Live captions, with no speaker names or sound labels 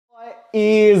What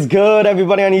is good,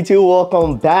 everybody on YouTube?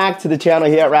 Welcome back to the channel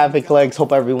here at Rapid Collects.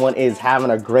 Hope everyone is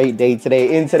having a great day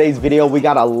today. In today's video, we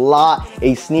got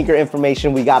a sneaker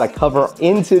information we got to cover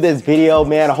into this video,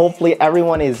 man. Hopefully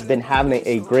everyone has been having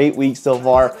a great week so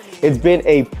far. It's been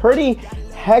a pretty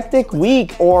hectic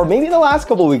week, or maybe the last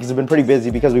couple of weeks have been pretty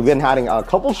busy because we've been having a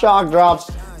couple shock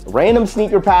drops, random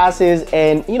sneaker passes,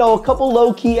 and a couple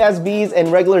low-key SBs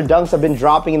and regular dunks have been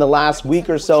dropping in the last week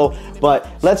or so. But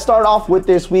let's start off with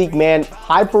this week, man.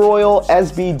 Hyper Royal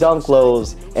SB dunk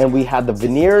lows, and we had the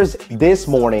veneers this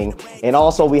morning, and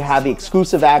also we have the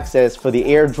exclusive access for the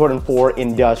Air Jordan 4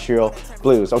 Industrial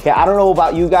Blues. Okay, I don't know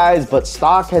about you guys, but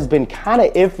stock has been kind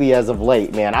of iffy as of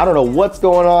late, man. I don't know what's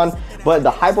going on, but the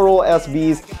Hyper Royal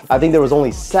SBs, I think there was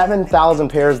only 7,000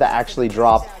 pairs that actually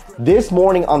dropped. This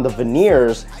morning on the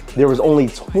veneers, there was only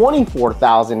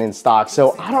 24,000 in stock.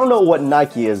 So I don't know what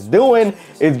Nike is doing.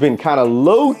 It's been kind of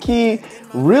low-key,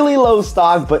 really low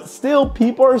stock, but still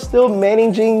people are still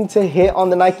managing to hit on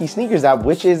the Nike sneakers app,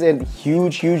 which is a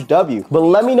huge W. But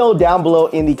let me know down below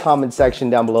in the comment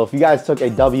section down below if you guys took a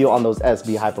W on those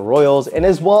SB Hyper Royals, and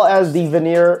as well as the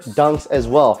veneer dunks as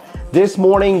well. This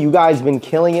morning, you guys been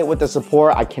killing it with the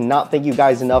support. I cannot thank you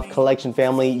guys enough, collection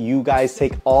family. You guys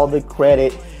take all the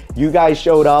credit. You guys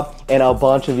showed up, and a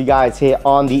bunch of you guys hit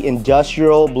on the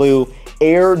Industrial Blue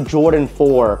Air Jordan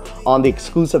 4 on the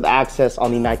exclusive access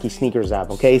on the Nike sneakers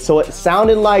app, okay? So it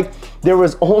sounded like there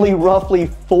was only roughly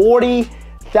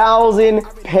 40,000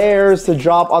 pairs to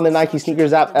drop on the Nike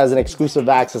sneakers app as an exclusive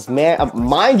access. Man,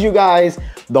 mind you guys,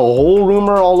 the whole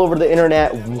rumor all over the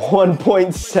internet,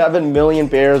 1.7 million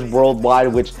pairs worldwide,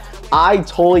 which I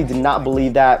totally did not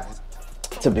believe that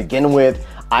to begin with.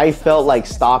 I felt like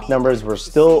stock numbers were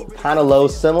still kind of low,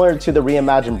 similar to the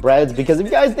reimagined breads, because if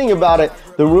you guys think about it,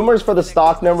 the rumors for the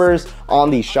stock numbers on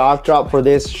the shock drop for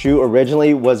this shoe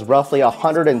originally was roughly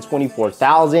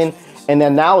 124,000, and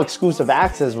then now exclusive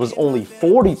access was only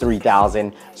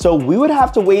 43,000. So we would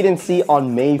have to wait and see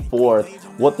on May 4th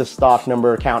what the stock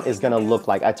number count is gonna look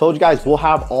like. I told you guys we'll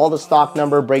have all the stock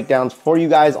number breakdowns for you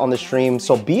guys on the stream,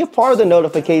 so be a part of the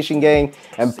notification gang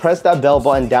and press that bell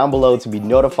button down below to be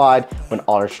notified when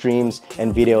all our streams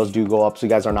and videos do go up, so you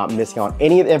guys are not missing on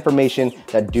any of the information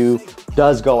that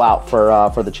does go out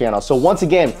for the channel. So once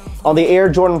again, on the Air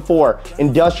Jordan 4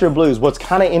 Industrial Blues, what's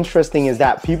kind of interesting is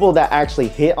that people that actually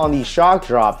hit on the shock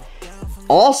drop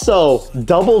also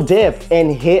double dip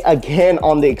and hit again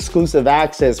on the exclusive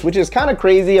access, which is kind of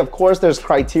crazy. Of course, there's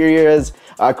criteria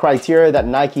that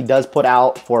Nike does put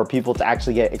out for people to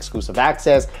actually get exclusive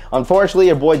access. Unfortunately,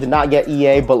 your boy did not get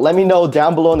EA, but let me know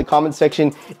down below in the comment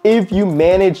section if you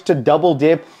managed to double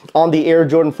dip on the Air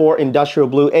Jordan 4 Industrial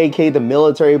Blue, aka the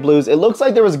military blues. It looks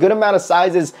like there was a good amount of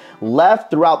sizes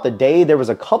left throughout the day. There was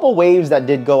a couple waves that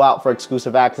did go out for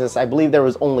exclusive access. I believe there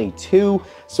was only 2.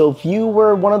 So if you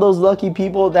were one of those lucky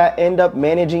people that end up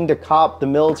managing to cop the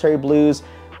military blues,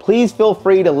 please feel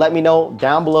free to let me know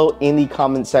down below in the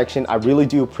comment section. I really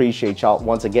do appreciate y'all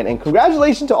once again. And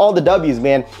congratulations to all the W's,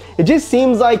 man. It just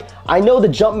seems like, I know the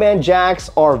Jumpman Jacks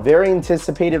are very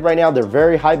anticipated right now. They're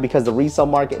very hyped because the resale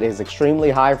market is extremely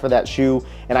high for that shoe.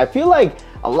 And I feel like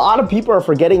a lot of people are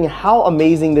forgetting how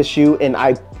amazing this shoe, and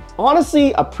I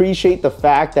honestly appreciate the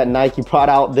fact that Nike brought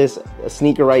out this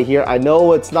sneaker right here. I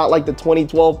know it's not like the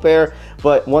 2012 pair,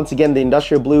 but once again, the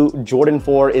Industrial Blue Jordan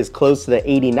 4 is close to the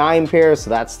 89 pair, so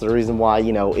that's the reason why,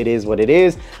 it is what it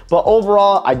is. But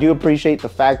overall, I do appreciate the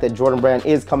fact that Jordan Brand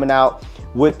is coming out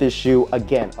with this shoe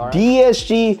again. Right.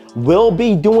 DSG will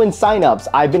be doing signups.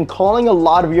 I've been calling a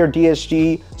lot of your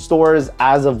DSG stores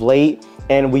as of late,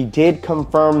 and we did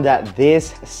confirm that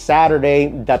this Saturday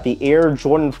that the Air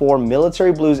Jordan 4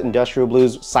 Military Blues Industrial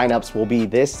Blues signups will be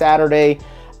this Saturday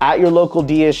at your local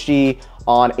DSG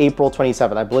on April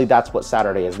 27th. I believe that's what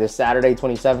Saturday is. This Saturday,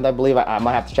 27th, I believe. I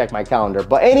might have to check my calendar.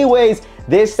 But anyways,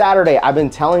 this Saturday, I've been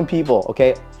telling people,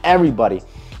 okay, everybody,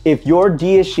 if your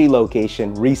DSG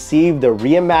location received the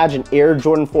reimagined Air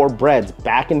Jordan 4 breads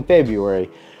back in February,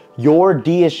 your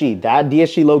DSG, that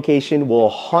DSG location will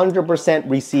 100%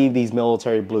 receive these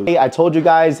military blues. Hey, I told you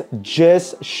guys,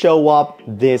 just show up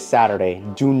this Saturday.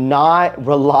 Do not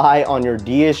rely on your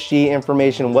DSG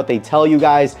information, what they tell you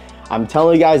guys. I'm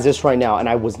telling you guys this right now, and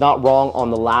I was not wrong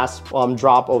on the last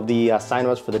drop of the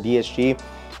signups for the DSG.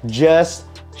 Just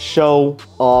show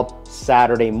up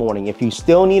Saturday morning. If you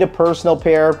still need a personal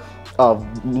pair of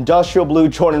Industrial Blue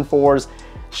Jordan 4s,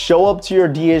 show up to your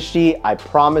DSG. I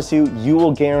promise you, you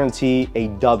will guarantee a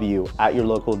W at your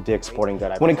local Dick's Sporting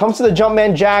Goods. When it comes to the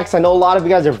Jumpman Jacks, I know a lot of you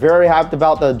guys are very hyped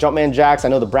about the Jumpman Jacks. I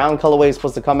know the brown colorway is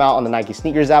supposed to come out on the Nike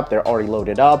sneakers app. They're already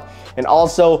loaded up. And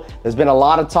also, there's been a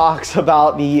lot of talks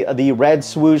about the red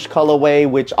swoosh colorway,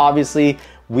 which obviously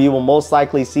we will most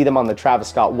likely see them on the Travis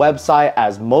Scott website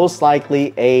as most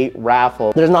likely a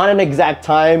raffle. There's not an exact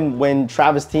time when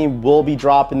Travis team will be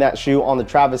dropping that shoe on the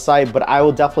Travis site, but I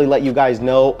will definitely let you guys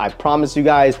know. I promise you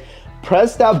guys,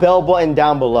 press that bell button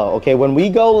down below, okay? When we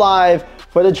go live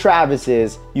for the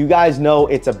Travises, you guys know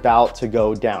it's about to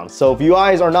go down. So if you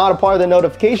guys are not a part of the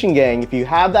notification gang, if you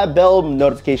have that bell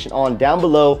notification on down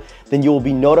below, then you will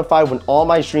be notified when all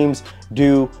my streams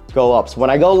do go up. So when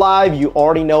I go live, you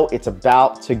already know it's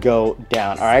about to go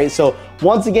down, all right? So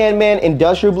once again, man,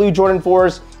 Industrial Blue Jordan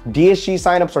 4s, DSG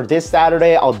signups are this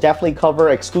Saturday. I'll definitely cover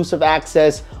exclusive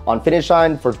access on Finish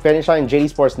Line for Finish Line and JD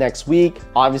Sports next week.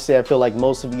 Obviously, I feel like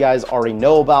most of you guys already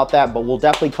know about that, but we'll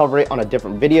definitely cover it on a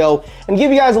different video and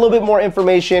give you guys a little bit more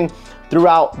information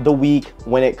throughout the week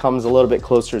when it comes a little bit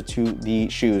closer to the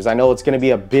shoes. I know it's gonna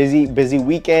be a busy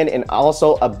weekend and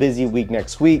also a busy week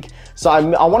next week. So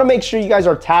I wanna make sure you guys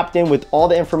are tapped in with all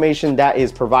the information that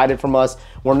is provided from us.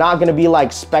 We're not gonna be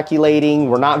like speculating.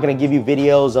 We're not gonna give you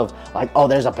videos of like, oh,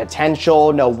 there's a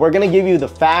potential. No, we're gonna give you the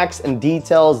facts and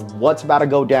details, what's about to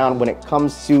go down when it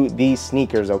comes to these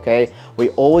sneakers, okay? We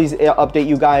always update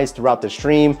you guys throughout the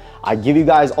stream. I give you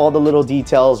guys all the little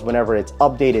details whenever it's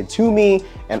updated to me,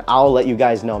 and I'll let you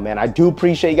guys know, man. I do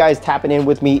appreciate you guys tapping in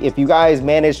with me. If you guys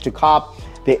managed to cop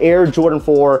the Air Jordan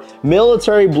 4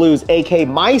 Military Blues, aka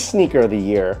my sneaker of the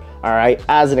year, all right,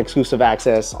 as an exclusive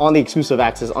access on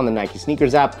the Nike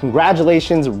Sneakers app,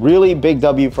 congratulations. Really big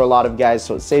W for a lot of guys,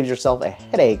 so it saves yourself a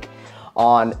headache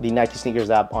on the Nike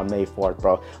Sneakers app on May 4th,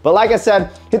 bro. But like I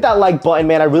said, hit that like button,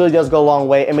 man. It really does go a long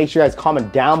way. And make sure you guys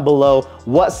comment down below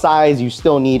what size you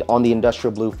still need on the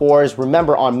Industrial Blue 4s.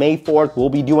 Remember, on May 4th, we'll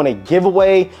be doing a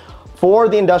giveaway for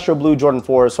the Industrial Blue Jordan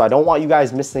 4s, so I don't want you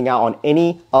guys missing out on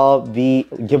any of the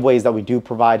giveaways that we do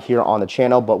provide here on the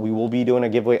channel, but we will be doing a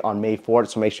giveaway on May 4th,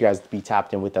 so make sure you guys be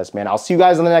tapped in with us, man. I'll see you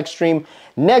guys on the next stream,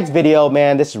 next video,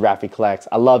 man. This is Rafi Collects.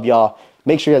 I love y'all.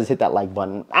 Make sure you guys hit that like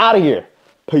button. Out of here.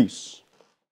 Peace.